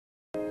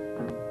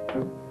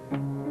What's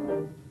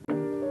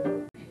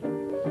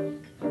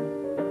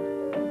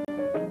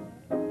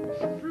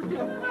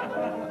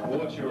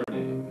your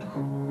name?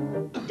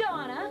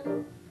 Donna.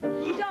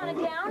 Donna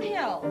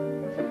Downhill.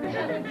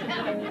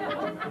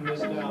 Miss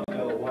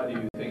Downhill, why do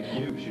you think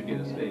you should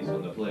get a space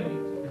on the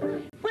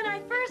plane? When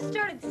I first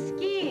started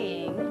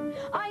skiing,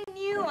 I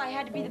knew I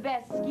had to be the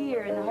best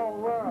skier in the whole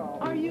world.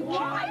 Are you kidding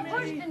I me?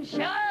 pushed and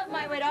shoved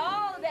my way to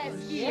all the best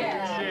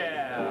skiers.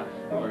 Yeah.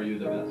 Are you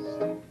the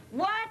best?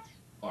 What?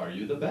 Are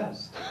you the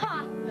best?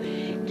 Ha!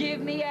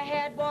 Give me a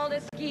head wall to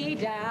ski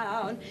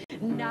down.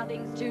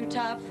 Nothing's too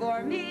tough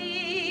for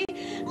me.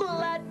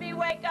 Let me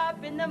wake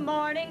up in the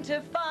morning to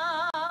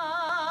find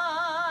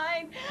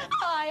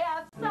I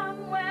have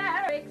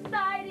somewhere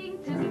exciting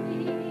to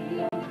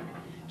see.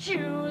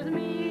 Choose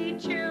me,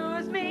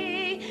 choose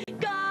me.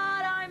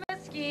 God, I'm a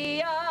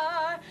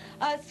skier.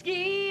 A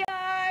skier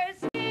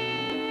skis.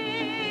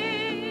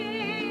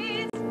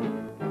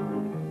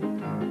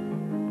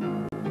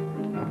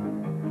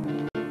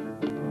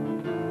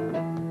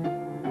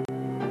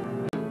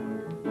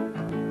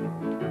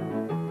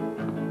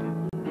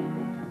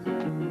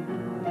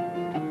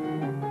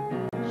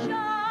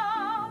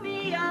 Show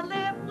me a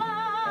lift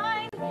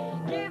line.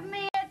 Give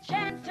me a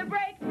chance to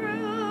break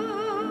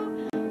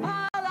through.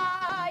 All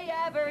I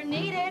ever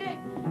needed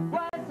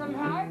was some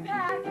hard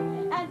pack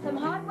and some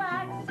hot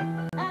wax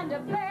and a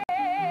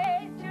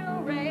place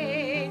to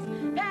race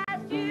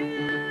past you.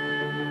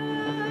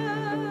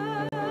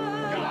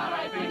 God,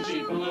 I think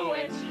she blew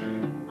it.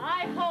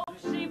 I hope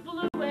she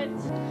blew it.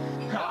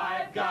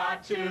 I've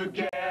got to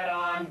get